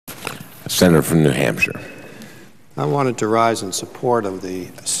Senator from New Hampshire. I wanted to rise in support of the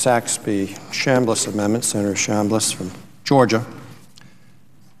Saxby-Chambliss amendment, Senator Chambliss from Georgia,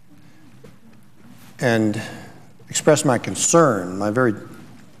 and express my concern, my very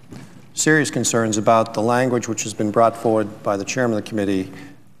serious concerns about the language which has been brought forward by the chairman of the committee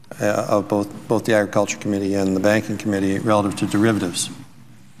of both the Agriculture Committee and the Banking Committee relative to derivatives.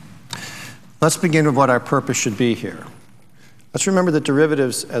 Let's begin with what our purpose should be here. Let's remember that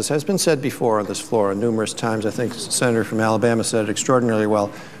derivatives, as has been said before on this floor numerous times, I think the senator from Alabama said it extraordinarily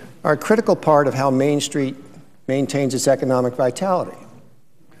well, are a critical part of how Main Street maintains its economic vitality.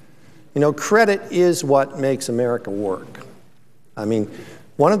 You know, credit is what makes America work. I mean,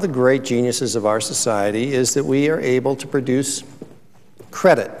 one of the great geniuses of our society is that we are able to produce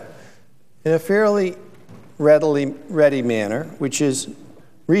credit in a fairly ready manner, which is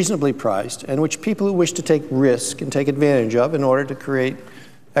reasonably priced, and which people who wish to take risk can take advantage of in order to create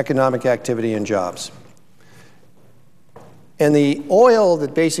economic activity and jobs. And the oil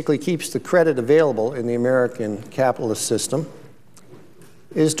that basically keeps the credit available in the American capitalist system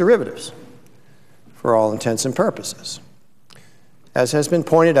is derivatives, for all intents and purposes. As has been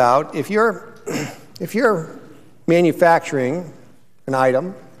pointed out, if you're manufacturing an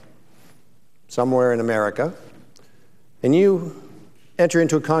item somewhere in America, and you enter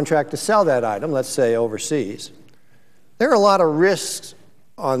into a contract to sell that item, let's say overseas, there are a lot of risks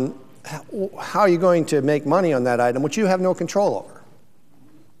on how you're going to make money on that item, which you have no control over.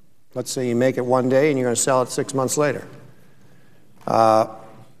 Let's say you make it one day and you're going to sell it 6 months later.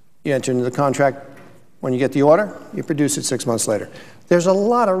 You enter into the contract when you get the order, you produce it 6 months later. There's a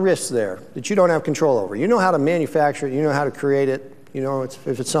lot of risks there that you don't have control over. You know how to manufacture it, you know how to create it, you know if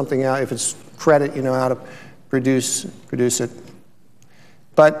it's something out, if it's credit, you know how to produce it.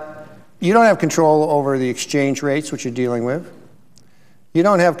 But you don't have control over the exchange rates which you're dealing with. You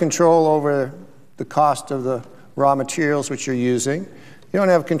don't have control over the cost of the raw materials which you're using. You don't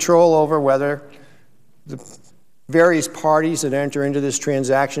have control over whether the various parties that enter into this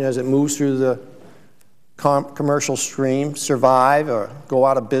transaction as it moves through the commercial stream survive or go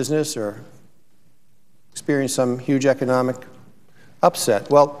out of business or experience some huge economic upset.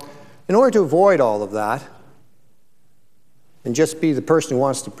 Well, in order to avoid all of that and just be the person who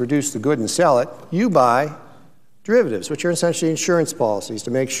wants to produce the good and sell it, you buy derivatives, which are essentially insurance policies to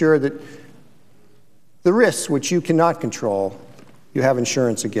make sure that the risks which you cannot control, you have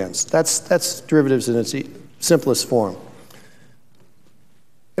insurance against. That's derivatives in its simplest form.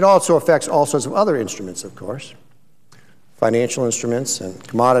 It also affects all sorts of other instruments, of course, financial instruments and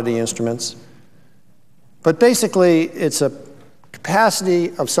commodity instruments. But basically, it's a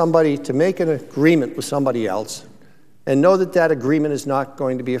capacity of somebody to make an agreement with somebody else and know that that agreement is not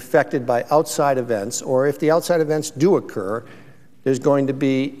going to be affected by outside events, or if the outside events do occur, there's going to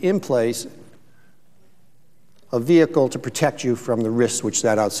be in place a vehicle to protect you from the risks which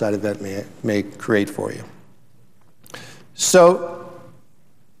that outside event may create for you. So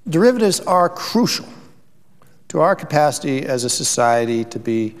derivatives are crucial to our capacity as a society to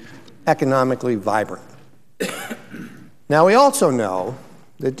be economically vibrant. Now, we also know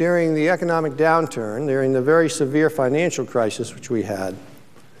that during the economic downturn, during the very severe financial crisis which we had,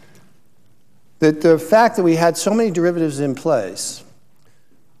 that the fact that we had so many derivatives in place,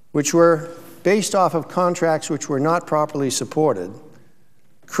 which were based off of contracts which were not properly supported,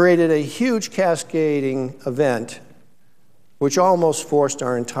 created a huge cascading event which almost forced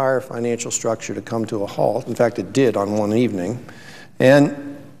our entire financial structure to come to a halt. In fact, it did on one evening,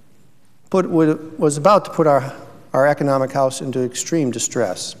 and was about to put our economic house into extreme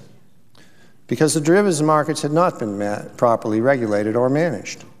distress because the derivatives markets had not been properly regulated or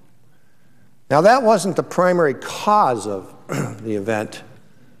managed. Now, that wasn't the primary cause of the event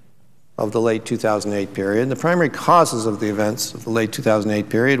of the late 2008 period. The primary causes of the events of the late 2008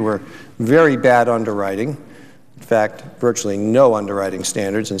 period were very bad underwriting. In fact, virtually no underwriting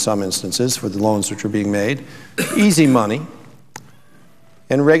standards in some instances for the loans which were being made, easy money,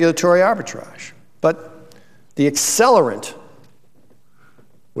 and regulatory arbitrage. But the accelerant,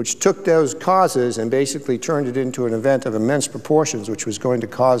 which took those causes and basically turned it into an event of immense proportions, which was going to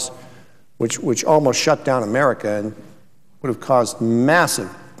cause, which almost shut down America and would have caused massive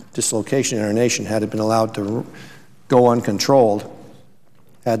dislocation in our nation had it been allowed to go uncontrolled,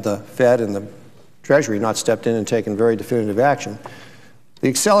 had the Fed and the Treasury not stepped in and taken very definitive action.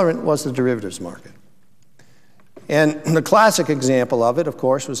 The accelerant was the derivatives market. And the classic example of it, of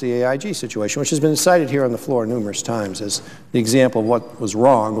course, was the AIG situation, which has been cited here on the floor numerous times as the example of what was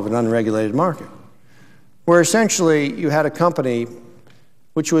wrong with an unregulated market, where essentially you had a company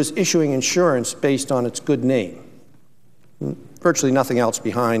which was issuing insurance based on its good name. virtually nothing else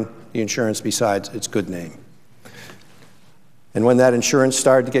behind the insurance besides its good name. And when that insurance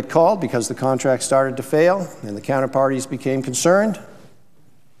started to get called because the contract started to fail and the counterparties became concerned,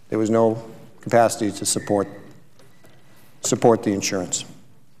 there was no capacity to support the insurance.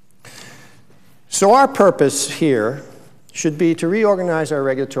 So our purpose here should be to reorganize our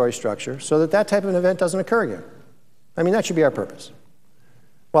regulatory structure so that that type of an event doesn't occur again. I mean, that should be our purpose.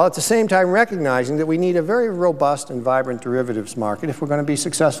 While at the same time recognizing that we need a very robust and vibrant derivatives market if we're going to be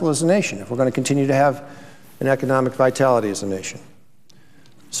successful as a nation, if we're going to continue to have an economic vitality as a nation.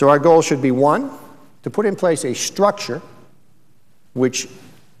 So our goal should be, one, to put in place a structure which,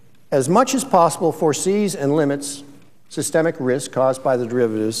 as much as possible, foresees and limits systemic risk caused by the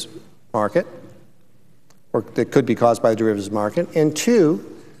derivatives market, or that could be caused by the derivatives market, and two,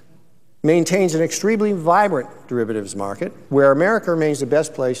 maintains an extremely vibrant derivatives market where America remains the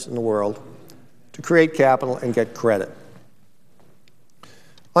best place in the world to create capital and get credit.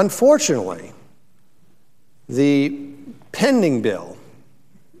 Unfortunately, the pending bill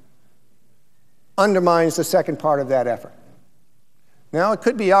undermines the second part of that effort. Now, it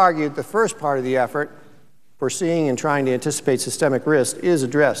could be argued the first part of the effort, foreseeing and trying to anticipate systemic risk, is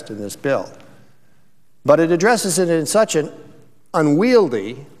addressed in this bill. But it addresses it in such an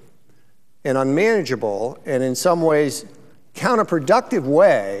unwieldy and unmanageable and in some ways counterproductive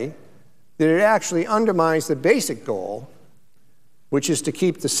way that it actually undermines the basic goal, which is to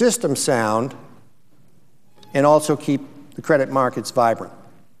keep the system sound and also keep the credit markets vibrant.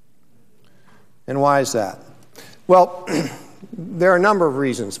 And why is that? Well, there are a number of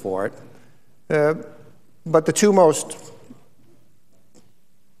reasons for it, but the two most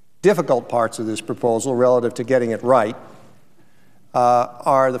difficult parts of this proposal relative to getting it right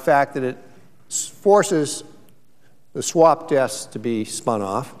are the fact that it forces the swap desks to be spun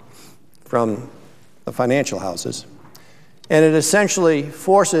off from the financial houses, and it essentially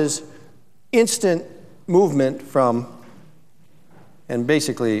forces instant movement from, and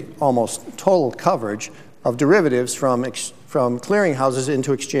basically almost total coverage of derivatives from clearinghouses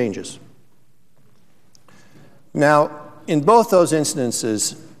into exchanges. Now, in both those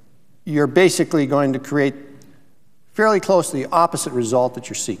instances, you're basically going to create fairly close to the opposite result that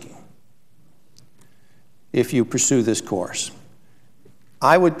you're seeking if you pursue this course.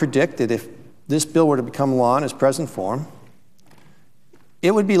 I would predict that if this bill were to become law in its present form,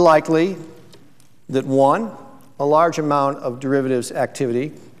 it would be likely that, one, a large amount of derivatives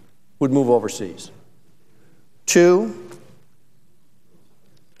activity would move overseas. Two,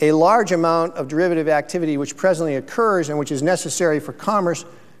 a large amount of derivative activity which presently occurs and which is necessary for commerce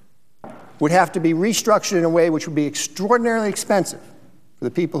would have to be restructured in a way which would be extraordinarily expensive for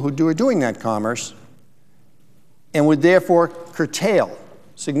the people who are doing that commerce and would therefore curtail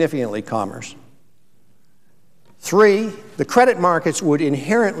significantly commerce. Three, the credit markets would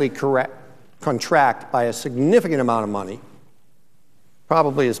inherently contract by a significant amount of money,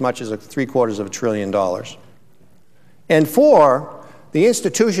 probably as much as $750 billion. And four, the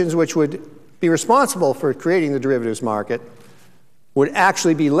institutions which would be responsible for creating the derivatives market would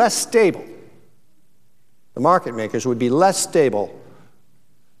actually be less stable. The market makers would be less stable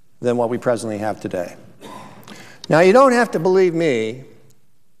than what we presently have today. Now, you don't have to believe me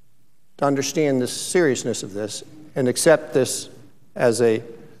to understand the seriousness of this and accept this as a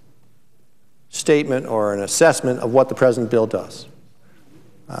statement or an assessment of what the present bill does.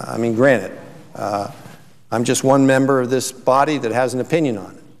 I mean, granted, I'm just one member of this body that has an opinion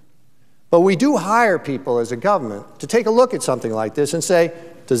on it. But we do hire people as a government to take a look at something like this and say,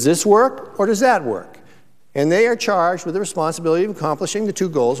 does this work or does that work? And they are charged with the responsibility of accomplishing the two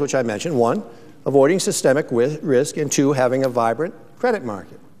goals which I mentioned. One, avoiding systemic risk, and two, having a vibrant credit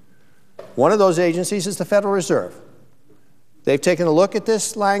market. One of those agencies is the Federal Reserve. They've taken a look at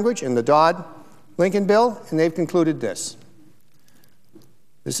this language in the Dodd-Lincoln bill, and they've concluded this.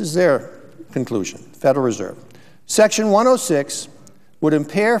 This is their conclusion, Federal Reserve. Section 106 would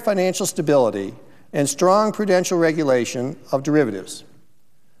impair financial stability and strong prudential regulation of derivatives,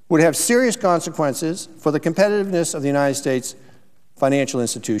 would have serious consequences for the competitiveness of the United States financial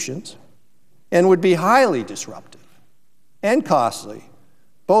institutions, and would be highly disruptive and costly,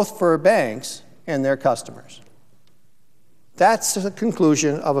 both for banks and their customers. That's the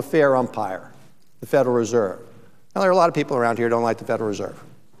conclusion of a fair umpire, the Federal Reserve. Now, there are a lot of people around here who don't like the Federal Reserve,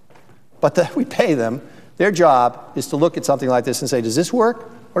 but we pay them. Their job is to look at something like this and say, does this work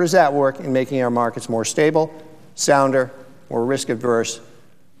or does that work in making our markets more stable, sounder, more risk-averse,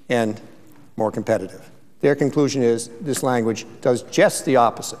 and more competitive? Their conclusion is this language does just the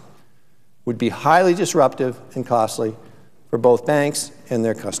opposite, would be highly disruptive and costly for both banks and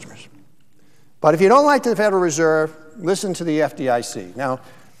their customers. But if you don't like the Federal Reserve, listen to the FDIC. Now,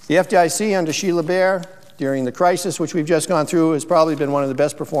 the FDIC under Sheila Bair, during the crisis which we've just gone through, has probably been one of the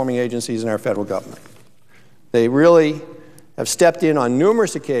best performing agencies in our federal government. They really have stepped in on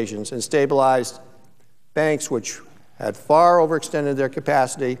numerous occasions and stabilized banks which had far overextended their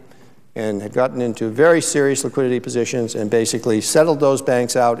capacity and had gotten into very serious liquidity positions and basically settled those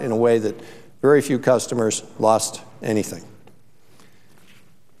banks out in a way that very few customers lost anything.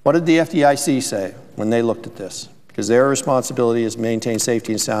 What did the FDIC say when they looked at this? Because their responsibility is to maintain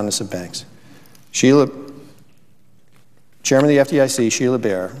safety and soundness of banks. Chairman of the FDIC, Sheila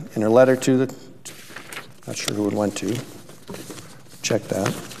Bair, in her letter to the, not sure who it went to, check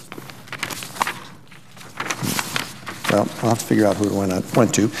that. Well, I'll have to figure out who it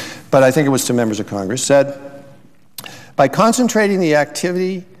went to, but I think it was to members of Congress, said, by concentrating the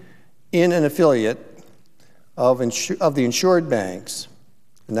activity in an affiliate of the insured banks,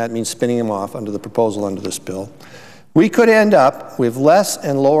 and that means spinning them off under the proposal under this bill, we could end up with less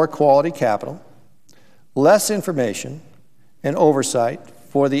and lower quality capital, less information and oversight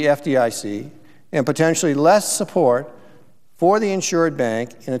for the FDIC, and potentially less support for the insured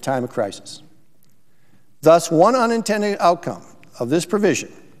bank in a time of crisis. Thus, one unintended outcome of this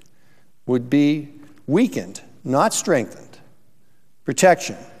provision would be weakened, not strengthened,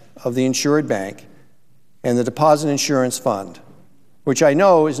 protection of the insured bank and the deposit insurance fund, which I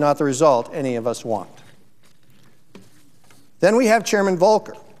know is not the result any of us want. Then we have Chairman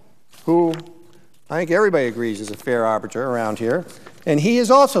Volcker, who I think everybody agrees is a fair arbiter around here, and he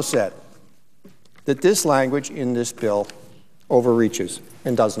has also said that this language in this bill overreaches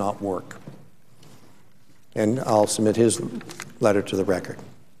and does not work. And I'll submit his letter to the record.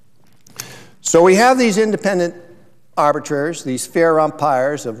 So we have these independent arbiters, these fair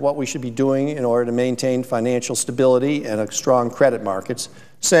umpires of what we should be doing in order to maintain financial stability and a strong credit markets,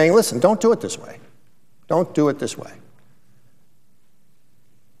 saying, listen, don't do it this way. Don't do it this way.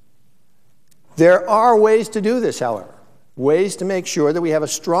 There are ways to do this, however, ways to make sure that we have a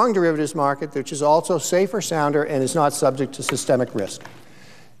strong derivatives market which is also safer, sounder, and is not subject to systemic risk.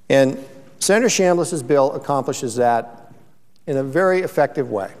 And Senator Chambliss's bill accomplishes that in a very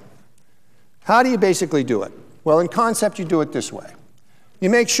effective way. How do you basically do it? Well, in concept, you do it this way. You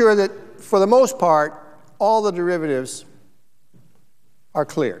make sure that, for the most part, all the derivatives are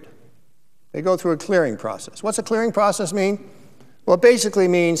cleared. They go through a clearing process. What's a clearing process mean? Well, it basically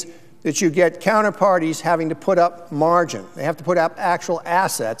means that you get counterparties having to put up margin. They have to put up actual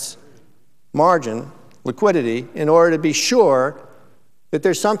assets, margin, liquidity, in order to be sure that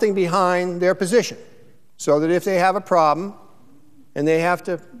there's something behind their position, so that if they have a problem and they have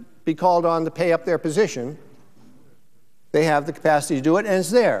to be called on to pay up their position, they have the capacity to do it, and it's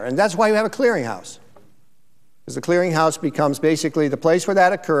there. And that's why you have a clearinghouse, because the clearinghouse becomes basically the place where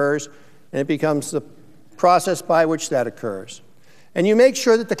that occurs, and it becomes the process by which that occurs. And you make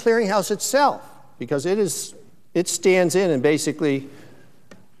sure that the clearinghouse itself, because it stands in and basically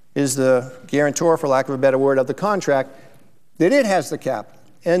is the guarantor, for lack of a better word, of the contract, that it has the capital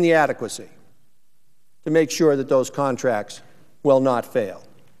and the adequacy to make sure that those contracts will not fail.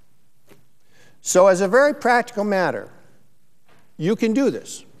 So as a very practical matter, you can do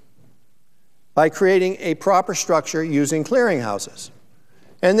this by creating a proper structure using clearinghouses.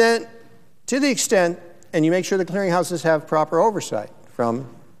 And then, to the extent, and you make sure the clearinghouses have proper oversight from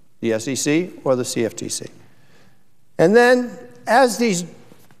the SEC or the CFTC. And then, as these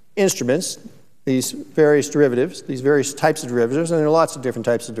instruments, these various derivatives, these various types of derivatives, and there are lots of different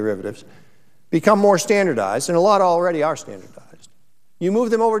types of derivatives, become more standardized, and a lot already are standardized, you move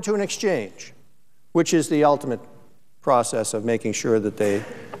them over to an exchange, which is the ultimate process of making sure that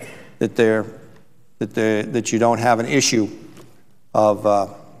you don't have an issue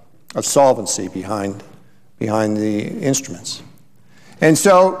of solvency behind the instruments. And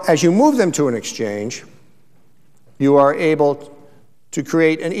so, as you move them to an exchange, you are able to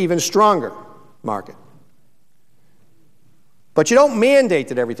create an even stronger market. But you don't mandate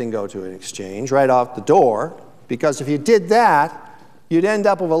that everything go to an exchange right off the door, because if you did that, you'd end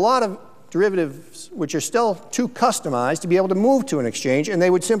up with a lot of derivatives which are still too customized to be able to move to an exchange, and they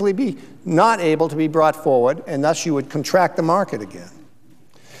would simply be not able to be brought forward, and thus you would contract the market again.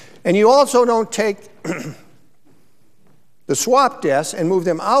 And you also don't take the swap desks and move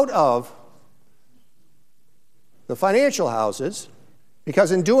them out of the financial houses,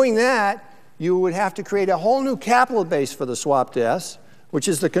 because in doing that, you would have to create a whole new capital base for the swap desks, which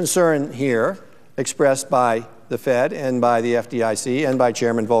is the concern here expressed by the Fed and by the FDIC and by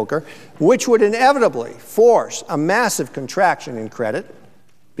Chairman Volcker, which would inevitably force a massive contraction in credit,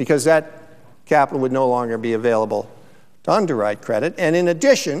 because that capital would no longer be available to underwrite credit. And in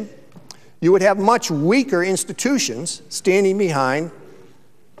addition, you would have much weaker institutions standing behind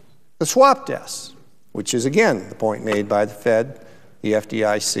the swap desks, which is, again, the point made by the Fed, the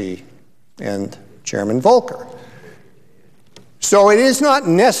FDIC, and Chairman Volcker. So it is not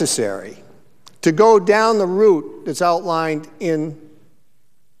necessary to go down the route that's outlined in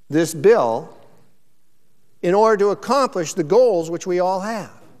this bill in order to accomplish the goals which we all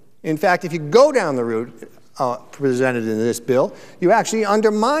have. In fact, if you go down the route presented in this bill, you actually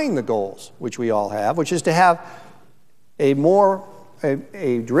undermine the goals which we all have, which is to have a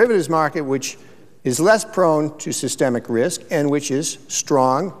derivatives market which is less prone to systemic risk and which is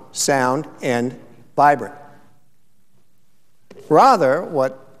strong, sound, and vibrant. Rather,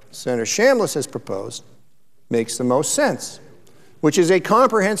 what Senator Chambliss has proposed makes the most sense, which is a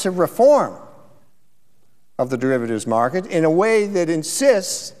comprehensive reform of the derivatives market in a way that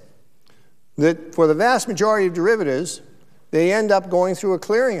insists that for the vast majority of derivatives, they end up going through a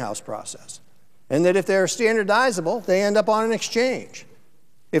clearinghouse process, and that if they're standardizable, they end up on an exchange.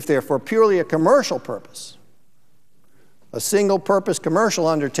 If they're for purely a commercial purpose, a single-purpose commercial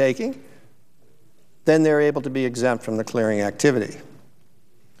undertaking, then they're able to be exempt from the clearing activity.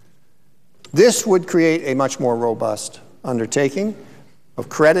 This would create a much more robust undertaking of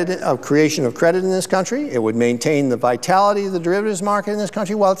creation of credit in this country. It would maintain the vitality of the derivatives market in this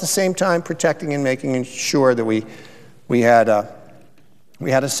country, while at the same time protecting and making sure that we had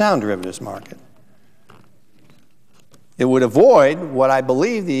a sound derivatives market. It would avoid what I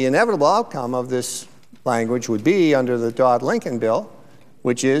believe the inevitable outcome of this language would be under the Dodd-Lincoln bill,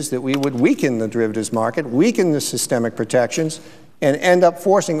 which is that we would weaken the derivatives market, weaken the systemic protections, and end up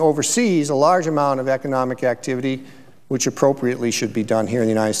forcing overseas a large amount of economic activity which appropriately should be done here in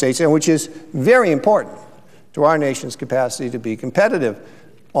the United States, and which is very important to our nation's capacity to be competitive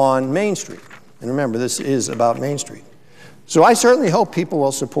on Main Street. And remember, this is about Main Street. So I certainly hope people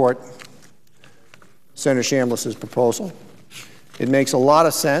will support Senator Chambliss's proposal. It makes a lot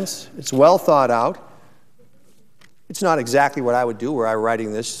of sense. It's well thought out. It's not exactly what I would do were I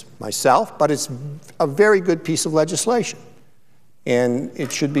writing this myself, but it's a very good piece of legislation. And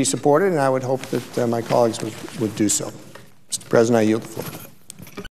it should be supported, and I would hope that my colleagues would do so. Mr. President, I yield the floor.